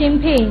President Xi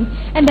Jinping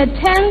and the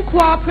 10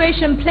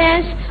 cooperation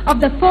plans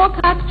of the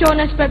 4CAC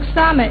Johannesburg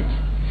Summit.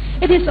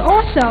 It is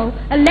also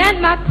a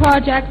landmark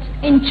project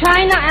in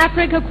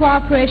China-Africa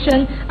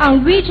cooperation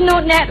on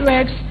regional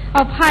networks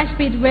of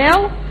high-speed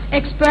rail,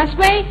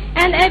 expressway,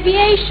 and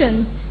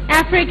aviation,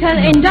 African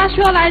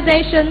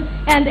industrialization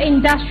and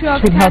industrial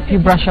should help you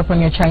brush up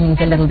on your Chinese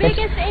a little bit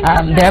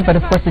there, but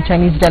of course the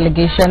Chinese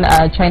delegation,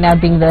 China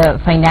being the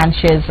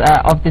financiers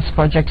of this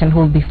project and who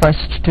will be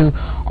first to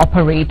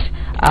operate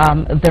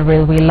the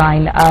railway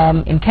line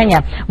in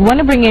Kenya. We want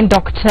to bring in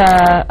Dr.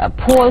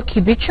 Paul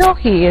Kibicho.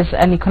 He is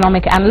an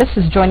economic analyst,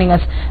 is joining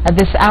us at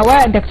this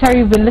hour. Dr.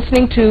 You've been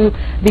listening to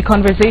the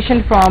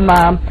conversation from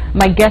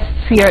my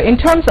guests here. In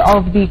terms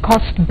of the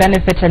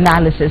cost-benefit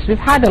analysis,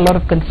 we've had a lot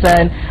of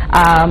concern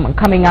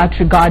coming out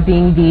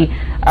regarding the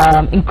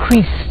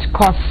increased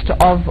cost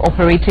of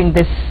operating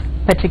this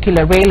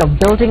particular rail, of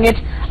building it.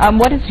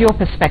 What is your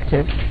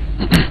perspective?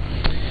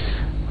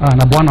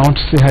 Nabwana, I want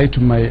to say hi to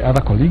my other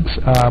colleagues.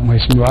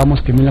 Mheshimiwa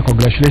Amos Kimunya,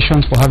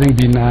 congratulations for having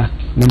been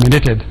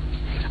nominated.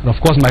 And of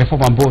course, my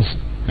former boss,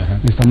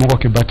 Mr. Mugo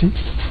Kibati.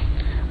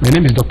 My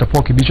name is Dr.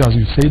 Paul Kibicho, as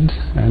you said,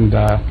 and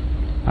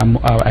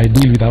I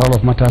deal with a lot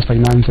of matters,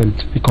 finance and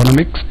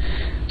economics.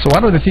 So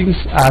one of the things,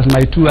 as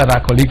my two other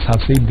colleagues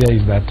have said there,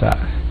 is that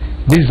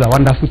this is a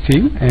wonderful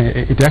thing.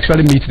 It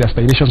actually meets the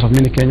aspirations of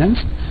many Kenyans.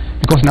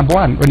 Because number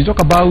one, when you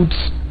talk about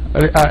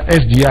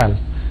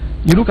SGR,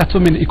 you look at so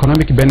many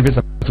economic benefits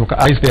that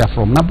arise there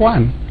from. Number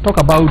one, talk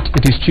about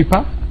it is cheaper.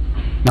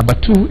 Number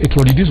two, it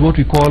will reduce what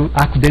we call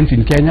accidents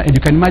in Kenya, and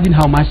you can imagine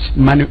how much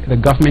money the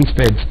government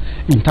spends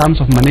in terms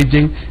of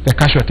managing the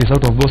casualties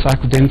out of those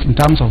accidents, in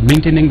terms of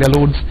maintaining the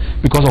loads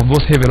because of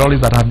those heavy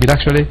lorries that have been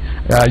actually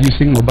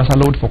using Mombasa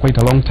load for quite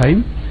a long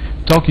time.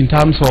 Talk in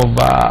terms of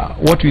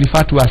what we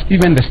refer to as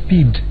even the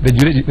speed, the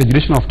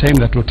duration of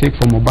time that will take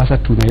from Mombasa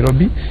to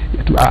Nairobi,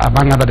 to,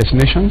 among other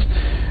destinations.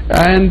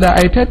 And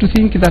I tend to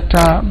think that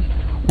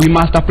we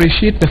must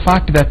appreciate the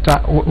fact that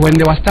when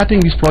they were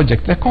starting this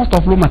project, the cost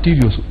of raw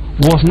materials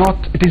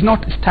it is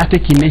not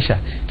static in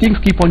nature. Things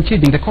keep on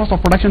changing. The cost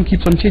of production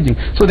keeps on changing.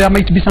 So there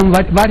might be some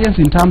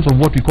variance in terms of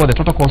what we call the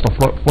total cost of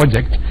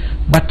project,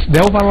 but the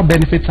overall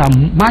benefits are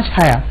much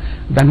higher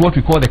than what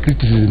we call the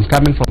criticisms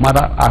coming from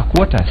other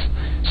quarters.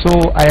 So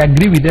I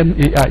agree with them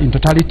in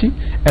totality,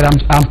 and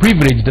I'm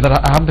privileged that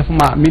I have the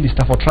former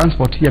Minister for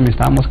Transport here,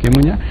 Mr. Amos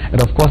Kimunya, and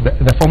of course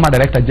the former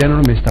Director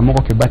General, Mr.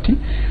 Mugo Kibati,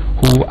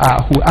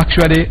 who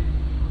actually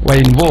were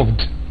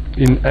involved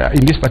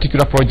in this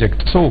particular project.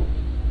 So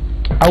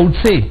I would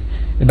say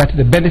that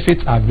the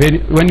benefits are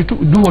when you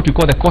do what we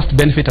call the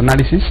cost-benefit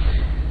analysis,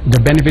 the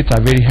benefits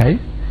are very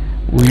high.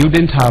 We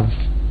wouldn't have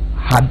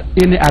had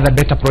any other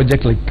better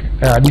project like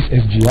this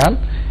SGR.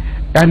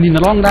 And in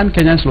the long run,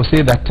 Kenyans will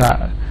say that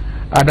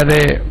under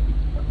the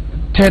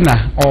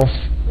tenure of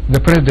the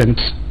President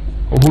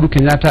Uhuru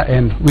Kenyatta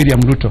and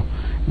William Ruto,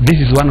 this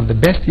is one of the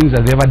best things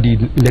that they ever did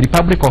in the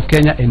Republic of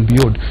Kenya and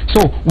beyond.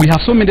 So we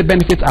have so many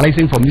benefits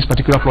arising from this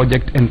particular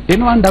project, and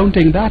anyone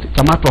doubting that, it's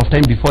a matter of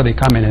time before they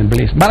come and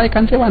embrace. But I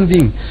can say one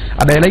thing,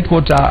 and I like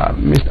what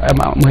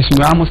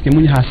Mheshimiwa Amos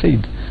Kimunya has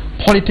said.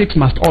 Politics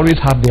must always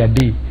have their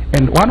day,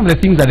 and one of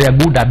the things that they are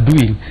good at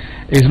doing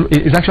is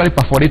actually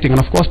perforating and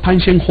of course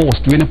punching holes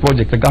to any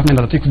project the government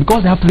undertakes,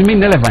 because they have to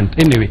remain relevant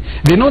anyway.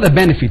 They know the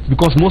benefits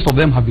because most of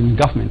them have been in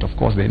government, of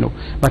course they know.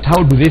 But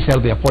how do they sell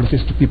their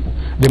policies to people?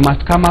 They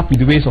must come up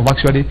with ways of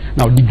actually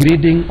now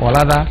degrading or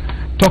rather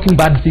talking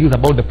bad things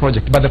about the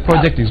project. But the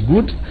project is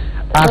good.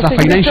 As a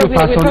financial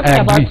person,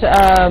 I agree. We're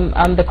talking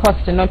about the cost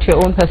and not your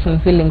own personal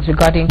feelings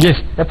regarding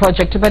the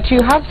project. But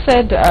you have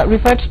said,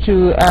 referred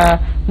to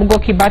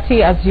Mugo Kibati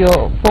as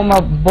your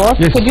former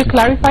boss. Could you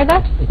clarify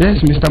that?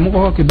 Yes, Mr.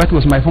 Mugo Kibati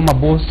was my former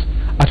boss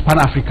at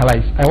Pan Africa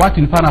Life. I worked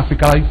in Pan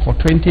Africa Life for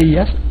 20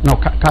 years, now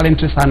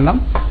currently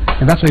Sanlam,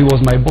 and that's why he was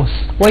my boss.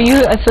 Were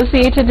you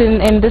associated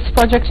in this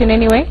project in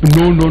any way?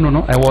 No.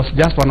 I was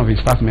just one of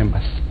his staff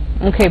members.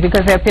 Okay,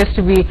 because there appears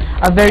to be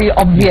a very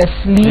obvious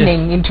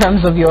leaning in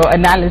terms of your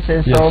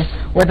analysis of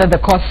whether the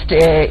cost,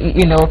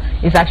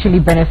 is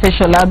actually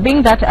beneficial. Being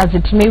that as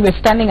it may, we're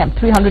standing at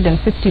 350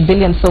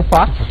 billion so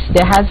far.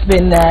 There has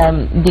been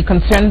the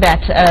concern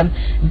that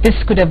this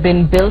could have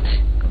been built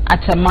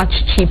at a much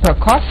cheaper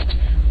cost.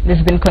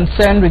 There's been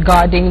concern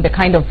regarding the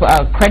kind of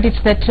credits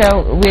that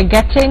we're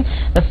getting,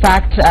 the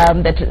fact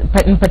that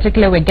in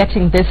particular we're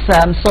getting this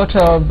sort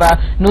of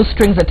no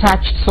strings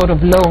attached sort of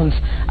loans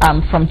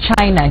from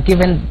China,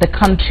 given the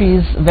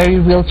country's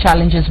very real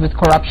challenges with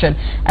corruption.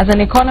 As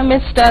an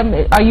economist,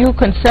 are you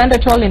concerned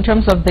at all in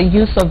terms of the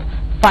use of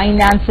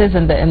finances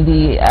and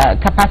the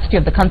capacity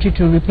of the country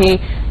to repay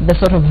the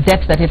sort of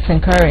debt that it's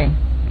incurring?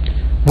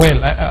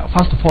 Well,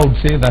 first of all, I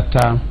would say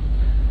that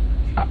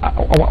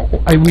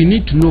we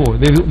need to know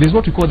there's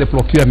what we call the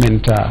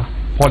procurement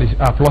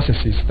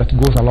processes that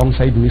goes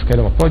alongside this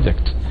kind of a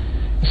project.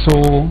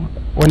 So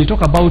when you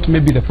talk about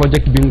maybe the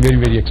project being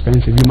very, very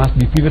expensive, you must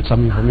be privy to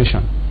some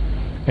information.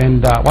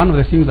 And one of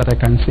the things that I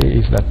can say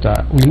is that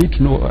we need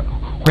to know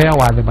where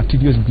were the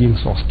materials being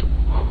sourced,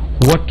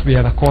 what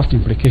were the cost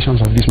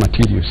implications of these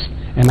materials,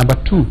 and number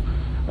two,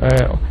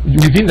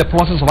 within the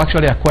process of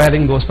actually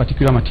acquiring those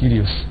particular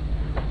materials,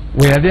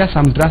 were there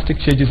some drastic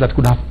changes that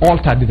could have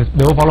altered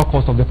the overall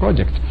cost of the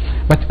project.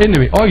 But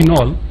anyway, all in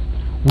all,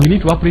 we need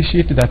to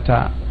appreciate that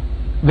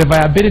the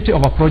viability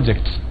of a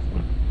project,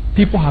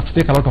 people have to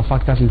take a lot of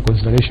factors into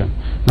consideration.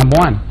 Number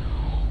one,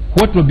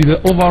 what will be the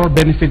overall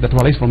benefit that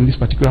will arise from this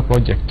particular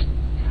project,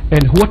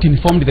 and what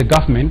informed the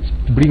government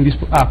to bring this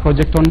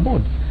project on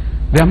board.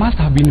 There must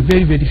have been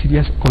very, very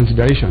serious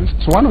considerations.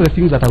 So one of the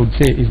things that I would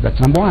say is that,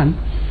 number one,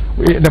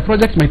 the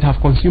project might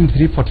have consumed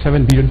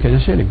 347 billion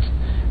Kenyan shillings.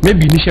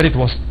 Maybe initially it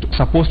was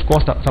supposed to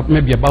cost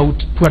maybe about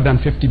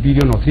 250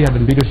 billion or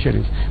 300 billion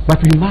shillings.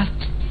 But we must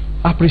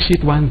appreciate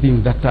one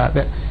thing, that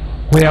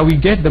where we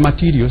get the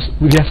materials,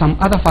 there are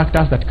some other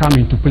factors that come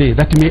into play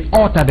that may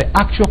alter the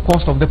actual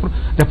cost of the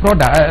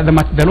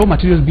raw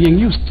materials being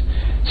used.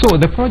 So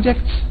the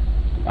projects,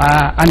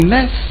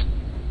 unless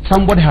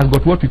somebody has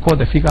got what we call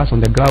the figures on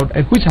the ground,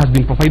 which has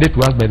been provided to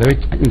us, by the way,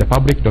 in the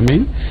public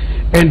domain,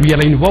 and we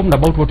are informed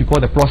about what we call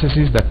the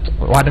processes that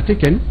were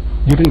undertaken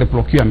during the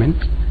procurement,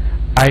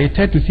 I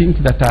tend to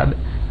think that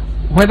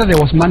whether there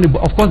was money,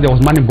 of course there was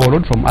money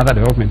borrowed from other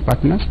development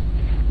partners,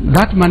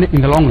 that money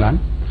in the long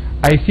run,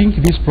 I think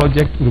this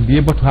project will be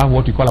able to have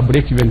what we call a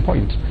break-even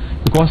point.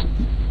 Because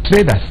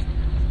traders,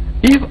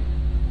 if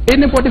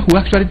anybody who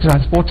actually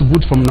transports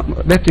goods from,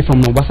 let's say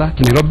from Mombasa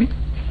to Nairobi,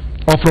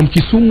 or from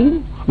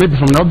Kisumu, maybe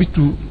from Nairobi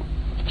to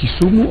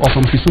Kisumu, or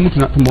from Kisumu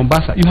to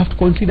Mombasa, you have to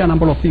consider a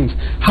number of things.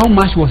 How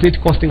much was it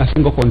costing a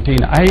single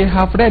container? I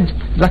have read,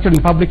 it's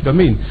actually in public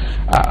domain,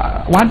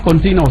 one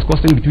container was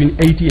costing between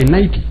 80 and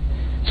 90.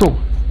 So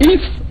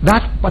if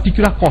that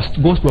particular cost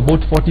goes to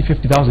about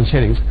 40,000-50,000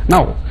 shillings,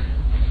 now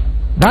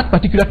that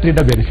particular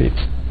trader benefits.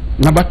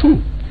 Number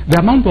two, the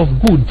amount of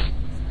goods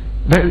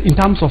in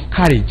terms of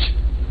carriage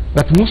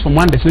that moves from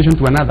one destination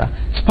to another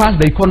spurs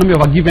the economy of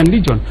a given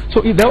region.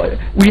 So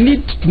we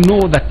need to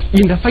know that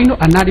in the final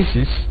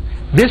analysis,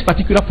 this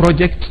particular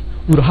project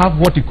will have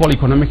what we call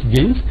economic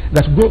gains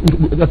that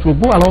will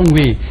go a long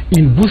way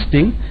in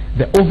boosting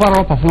the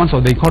overall performance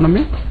of the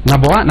economy.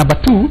 Number one.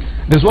 Number two,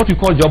 there's what we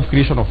call job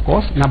creation, of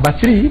course. Number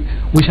three,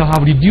 we shall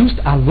have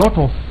reduced a lot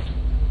of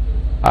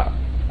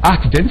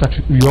accidents that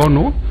we all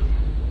know.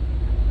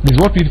 This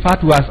is what we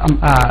refer to as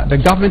the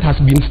government has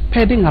been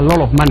spending a lot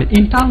of money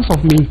in terms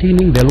of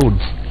maintaining the roads.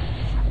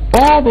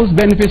 All those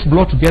benefits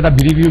brought together,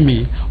 believe you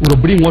me,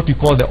 will bring what we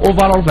call the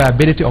overall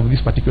viability of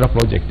this particular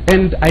project.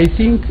 And I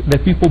think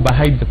the people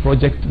behind the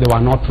project, they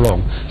were not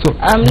wrong. So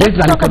let's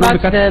talk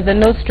about the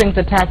no strings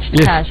attached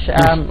cash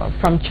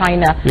from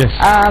China. Yes.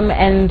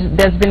 And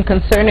there's been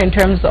concern in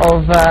terms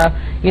of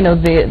you know,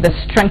 the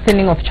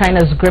strengthening of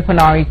China's grip on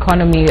our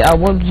economy.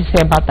 What would you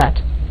say about that?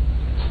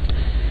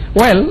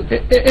 Well,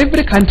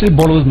 every country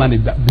borrows money,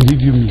 believe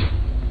you me.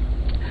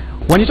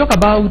 When you talk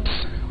about,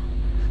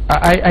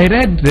 I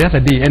read the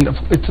other day, and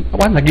it's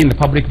once again in the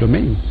public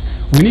domain,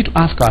 we need to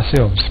ask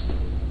ourselves,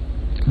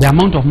 the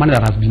amount of money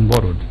that has been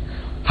borrowed,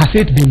 has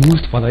it been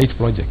used for the right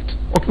project?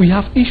 We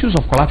have issues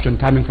of corruption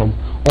coming from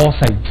all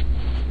sides.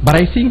 But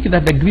I think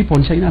that the grip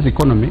on China's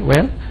economy,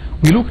 well,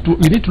 we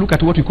need to look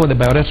at what we call the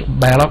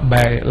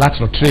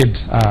bilateral trade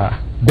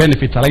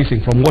benefits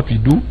arising from what we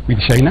do with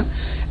China,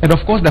 and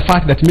of course the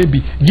fact that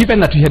maybe,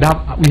 given that we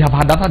have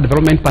had other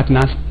development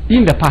partners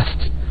in the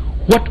past,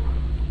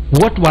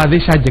 what were they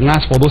charging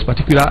us for those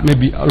particular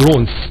maybe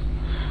loans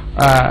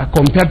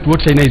compared to what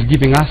China is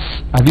giving us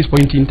at this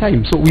point in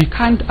time? So we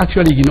can't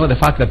actually ignore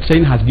the fact that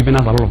China has given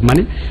us a lot of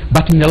money,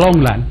 but in the long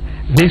run,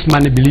 this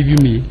money, believe you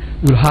me,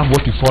 will have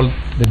what we call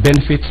the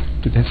benefits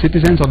to the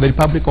citizens of the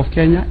Republic of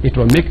Kenya. It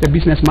will make the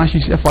business much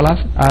easier for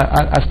us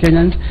as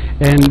Kenyans,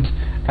 and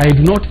I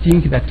do not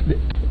think that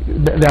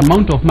the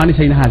amount of money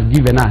China has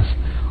given us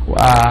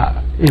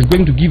is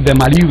going to give them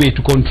a leeway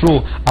to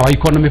control our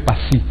economy per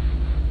se.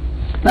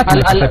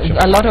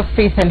 A lot of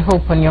faith and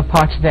hope on your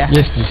part there.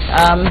 Yes, please.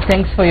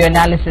 Thanks for your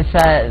analysis.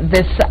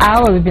 This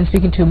hour we've been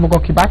speaking to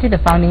Mugo Kibati, the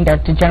founding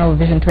director general of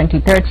Vision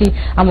 2030,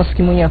 Amos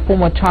Kimunya,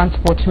 former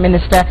transport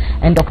minister,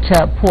 and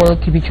Dr. Paul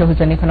Kibicho, who's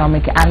an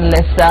economic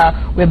analyst.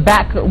 We're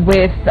back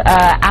with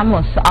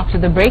Amos after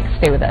the break.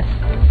 Stay with us.